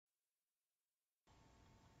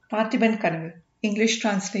Parthiban Kanavu, English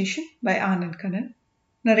translation by Anand Kannan,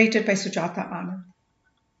 narrated by Sujatha Anand.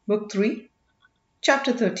 Book 3,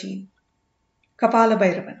 Chapter 13, Kapala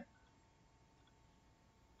Bhairavan.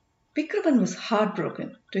 Vikraman was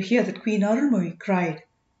heartbroken to hear that Queen Arulmozhi cried,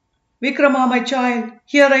 "Vikrama, my child,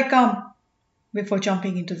 here I come," before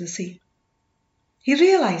jumping into the sea. He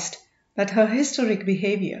realized that her hysteric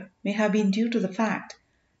behavior may have been due to the fact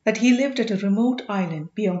that he lived at a remote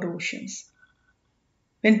island beyond oceans.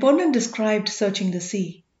 When Ponnan described searching the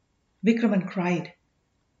sea, Vikraman cried,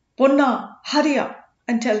 "Ponna, hurry up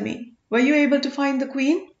and tell me, were you able to find the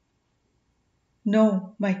queen?"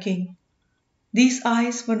 "No, my king. These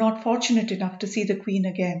eyes were not fortunate enough to see the queen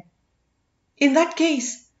again." "In that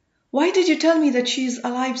case, why did you tell me that she is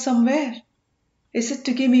alive somewhere? Is it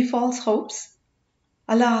to give me false hopes?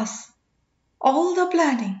 Alas, all the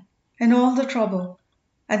planning and all the trouble,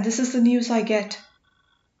 and this is the news I get,"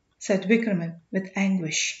 said Vikraman with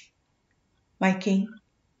anguish. "My king,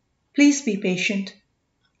 please be patient.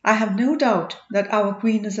 I have no doubt that our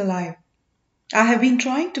queen is alive. I have been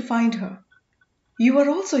trying to find her. You are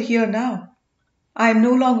also here now. I am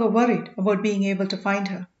no longer worried about being able to find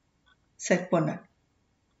her," said Ponnan.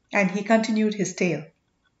 And he continued his tale.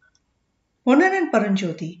 Ponnan and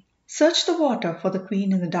Paranjyothi searched the water for the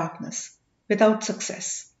queen in the darkness, without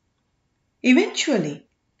success. Eventually,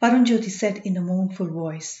 Paranjyothi said in a mournful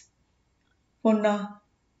voice, "Ponna,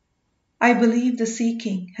 I believe the Sea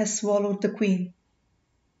King has swallowed the queen."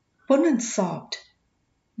 Ponnan sobbed.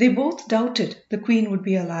 They both doubted the queen would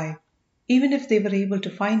be alive, even if they were able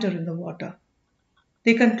to find her in the water.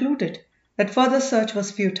 They concluded that further search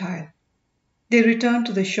was futile. They returned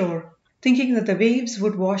to the shore, thinking that the waves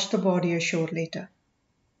would wash the body ashore later.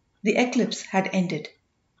 The eclipse had ended.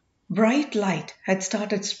 Bright light had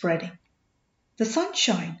started spreading. The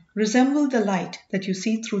sunshine resembled the light that you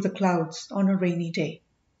see through the clouds on a rainy day.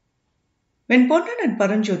 When Ponnan and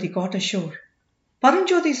Paranjyothi got ashore,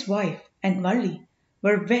 Paranjyothi's wife and Valli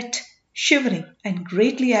were wet, shivering, and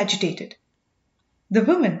greatly agitated. The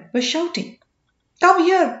women were shouting, "Come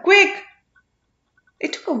here, quick!"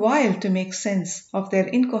 It took a while to make sense of their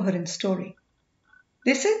incoherent story.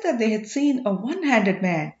 They said that they had seen a one-handed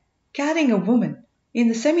man carrying a woman in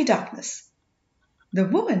the semi-darkness. The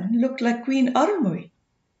woman looked like Queen Arulmozhi.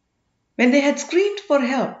 When they had screamed for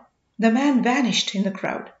help, the man vanished in the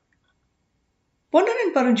crowd. Ponnan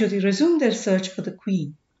and Paranjyothi resumed their search for the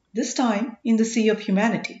queen, this time in the sea of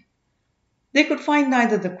humanity. They could find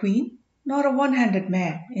neither the queen nor a one-handed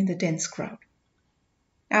man in the dense crowd.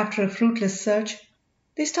 After a fruitless search,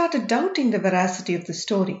 they started doubting the veracity of the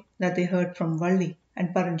story that they heard from Valli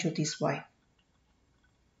and Paranjyothi's wife.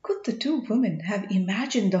 Could the two women have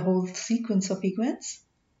imagined the whole sequence of events?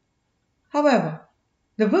 However,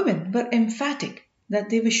 the women were emphatic that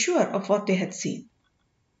they were sure of what they had seen.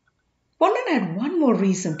 Ponnan had one more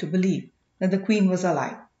reason to believe that the queen was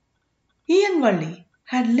alive. He and Valli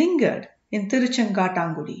had lingered in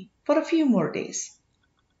Tiruchengatangudi for a few more days.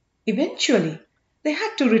 Eventually, they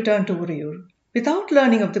had to return to Uriyur without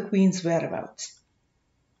learning of the queen's whereabouts.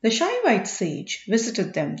 The Shaivite sage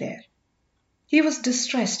visited them there. He was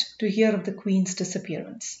distressed to hear of the queen's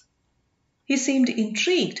disappearance. He seemed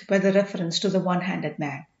intrigued by the reference to the one-handed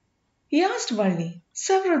man. He asked Valli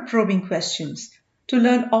several probing questions to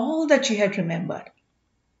learn all that she had remembered.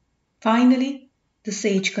 Finally, the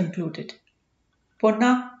sage concluded,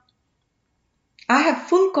 "Ponna, I have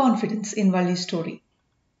full confidence in Valli's story.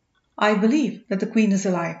 I believe that the queen is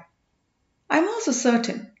alive. I am also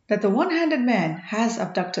certain that the one-handed man has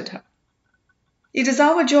abducted her. It is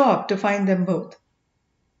our job to find them both."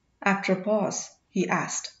 After a pause, he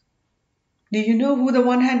asked, "Do you know who the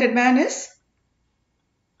one-handed man is?"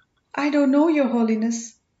 "I don't know, Your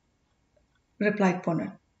Holiness," replied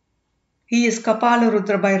Ponnan. "He is Kapala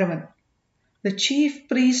Bhairavan, the chief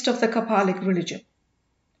priest of the Kapalic religion.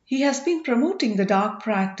 He has been promoting the dark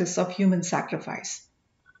practice of human sacrifice.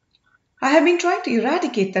 I have been trying to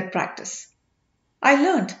eradicate that practice. I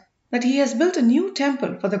learnt that he has built a new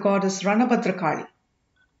temple for the goddess Ranabhadrakali.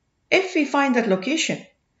 If we find that location,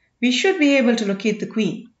 we should be able to locate the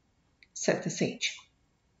queen," said the sage.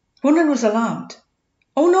 Ponnan was alarmed.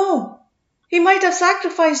 "Oh no! He might have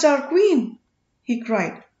sacrificed our queen!" he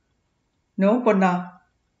cried. "No, Ponna,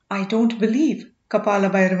 I don't believe Kapala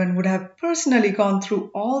Bhairavan would have personally gone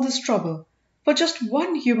through all this trouble for just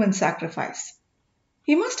one human sacrifice.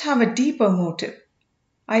 He must have a deeper motive.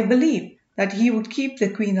 I believe that he would keep the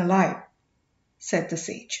queen alive," said the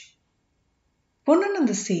sage. Ponnan and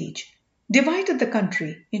the sage divided the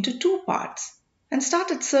country into two parts and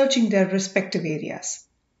started searching their respective areas.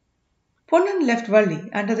 Ponnan left Valli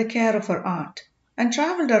under the care of her aunt and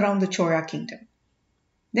travelled around the Choya kingdom.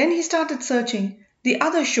 Then he started searching the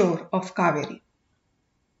other shore of Kaveri.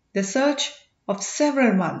 The search of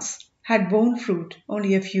several months had borne fruit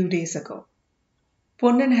only a few days ago.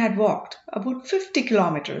 Ponnan had walked about 50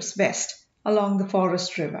 kilometers west along the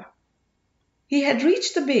forest river. He had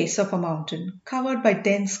reached the base of a mountain covered by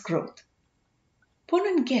dense growth.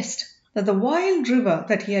 Ponnan guessed that the wild river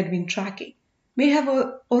that he had been tracking may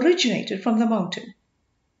have originated from the mountain.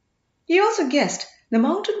 He also guessed the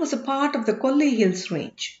mountain was a part of the Kolli Hills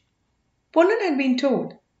range. Ponnan had been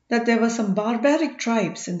told that there were some barbaric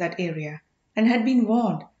tribes in that area and had been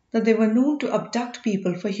warned that they were known to abduct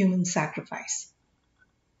people for human sacrifice.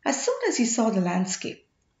 As soon as he saw the landscape,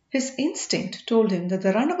 his instinct told him that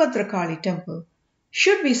the Ranabhadrakali temple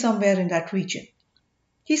should be somewhere in that region.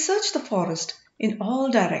 He searched the forest in all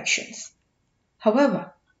directions.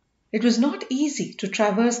 However, it was not easy to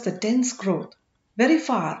traverse the dense growth very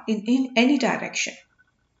far in any direction.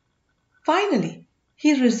 Finally,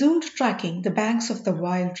 he resumed tracking the banks of the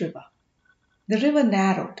wild river. The river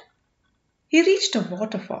narrowed. He reached a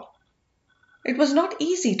waterfall. It was not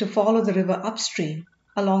easy to follow the river upstream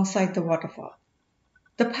alongside the waterfall.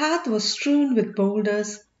 The path was strewn with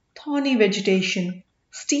boulders, thorny vegetation,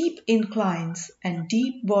 steep inclines, and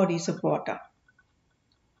deep bodies of water.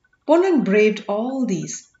 Ponnan braved all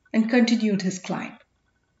these and continued his climb.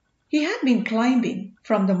 He had been climbing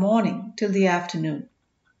from the morning till the afternoon.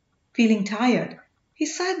 Feeling tired, he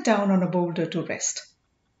sat down on a boulder to rest.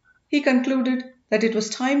 He concluded that it was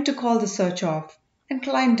time to call the search off and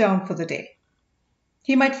climb down for the day.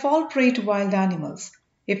 He might fall prey to wild animals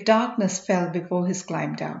if darkness fell before his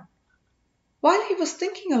climb down. While he was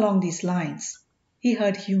thinking along these lines, he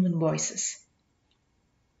heard human voices.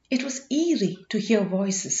 It was eerie to hear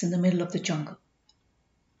voices in the middle of the jungle.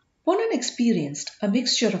 Ponnan experienced a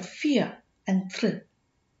mixture of fear and thrill.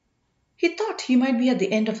 He thought he might be at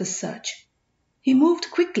the end of his search. He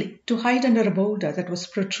moved quickly to hide under a boulder that was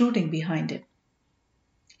protruding behind him.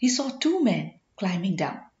 He saw two men climbing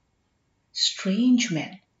down. Strange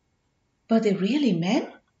men. Were they really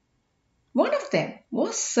men? One of them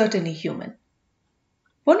was certainly human.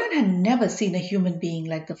 Ponnan had never seen a human being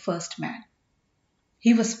like the first man.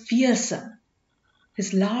 He was fearsome.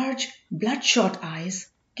 His large, bloodshot eyes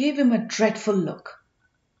gave him a dreadful look.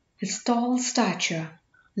 His tall stature,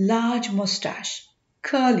 large moustache,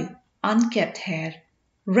 curly, unkempt hair,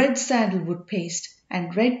 red sandalwood paste,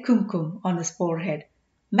 and red kumkum on his forehead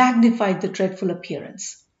magnified the dreadful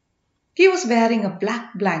appearance. He was wearing a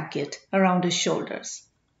black blanket around his shoulders.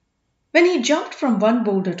 When he jumped from one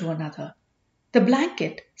boulder to another, the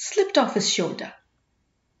blanket slipped off his shoulder.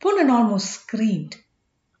 Ponnan almost screamed,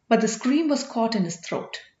 but the scream was caught in his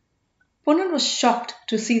throat. Ponnan was shocked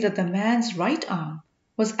to see that the man's right arm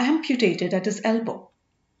was amputated at his elbow.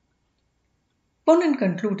 Ponnan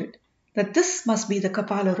concluded that this must be the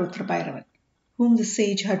Kapala Bhairavan, whom the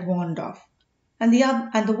sage had warned of, and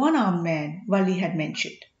the one-armed man Valli had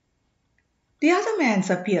mentioned. The other man's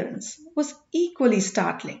appearance was equally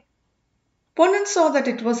startling. Ponnan saw that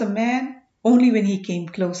it was a man only when he came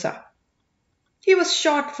closer. He was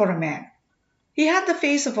short for a man. He had the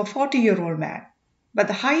face of a 40-year-old man, but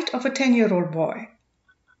the height of a 10-year-old boy.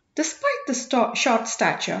 Despite the short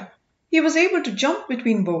stature, he was able to jump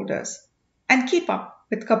between boulders and keep up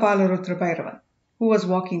with Kapala Bhairavan, who was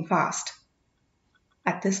walking fast.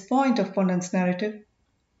 At this point of Ponnan's narrative,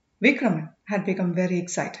 Vikraman had become very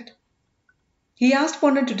excited. He asked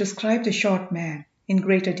Ponnan to describe the short man in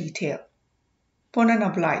greater detail. Ponnan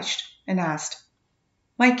obliged and asked,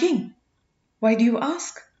 "My king, why do you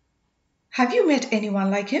ask? Have you met anyone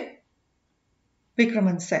like him?"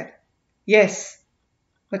 Vikraman said, "Yes,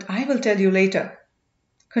 but I will tell you later.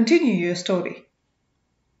 Continue your story."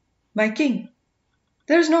 "My king,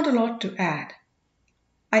 there is not a lot to add.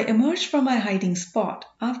 I emerged from my hiding spot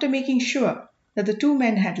after making sure that the two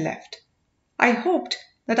men had left. I hoped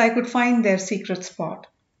that I could find their secret spot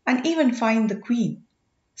and even find the queen,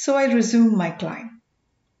 so I resumed my climb.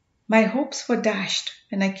 My hopes were dashed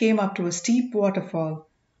when I came up to a steep waterfall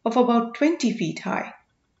of about 20 feet high.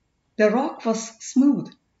 The rock was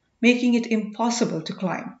smooth, making it impossible to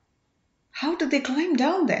climb. How did they climb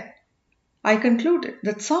down then? I concluded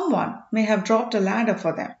that someone may have dropped a ladder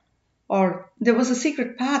for them, or there was a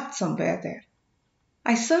secret path somewhere there.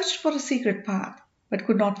 I searched for a secret path, but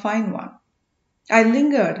could not find one. I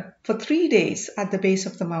lingered for 3 days at the base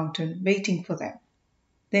of the mountain, waiting for them.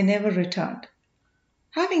 They never returned.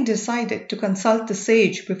 Having decided to consult the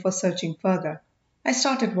sage before searching further, I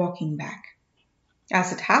started walking back.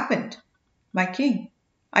 As it happened, my king,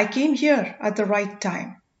 I came here at the right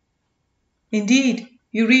time." "Indeed,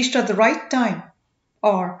 you reached at the right time,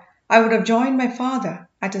 or I would have joined my father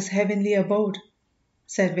at his heavenly abode,"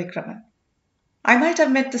 said Vikraman. I might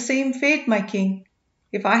have met the same fate, my king.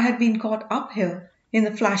 If I had been caught up here in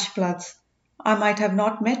the flash floods, I might have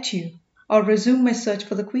not met you or resumed my search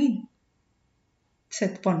for the queen,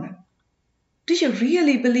 said Ponnan. Do you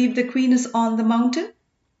really believe the queen is on the mountain?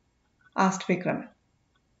 Asked Vikraman.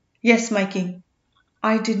 Yes, my king.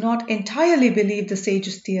 I did not entirely believe the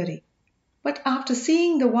sage's theory, but after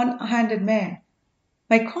seeing the one-handed man,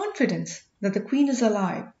 my confidence that the queen is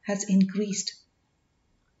alive has increased.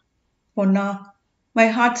 Ponna, my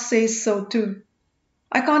heart says so too.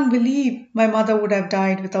 I can't believe my mother would have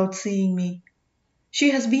died without seeing me.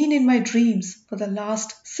 She has been in my dreams for the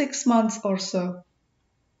last 6 months or so.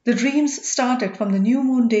 The dreams started from the new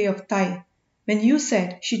moon day of Thai, when you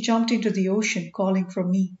said she jumped into the ocean calling for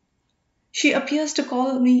me. She appears to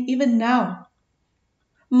call me even now.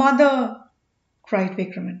 Mother, cried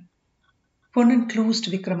Vikraman. Ponnan closed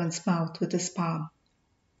Vikraman's mouth with his palm.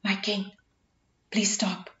 My king, please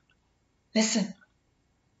stop. Listen.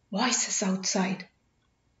 Voices outside.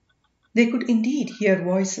 They could indeed hear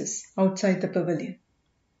voices outside the pavilion.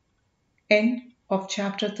 End of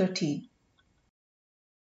chapter 13.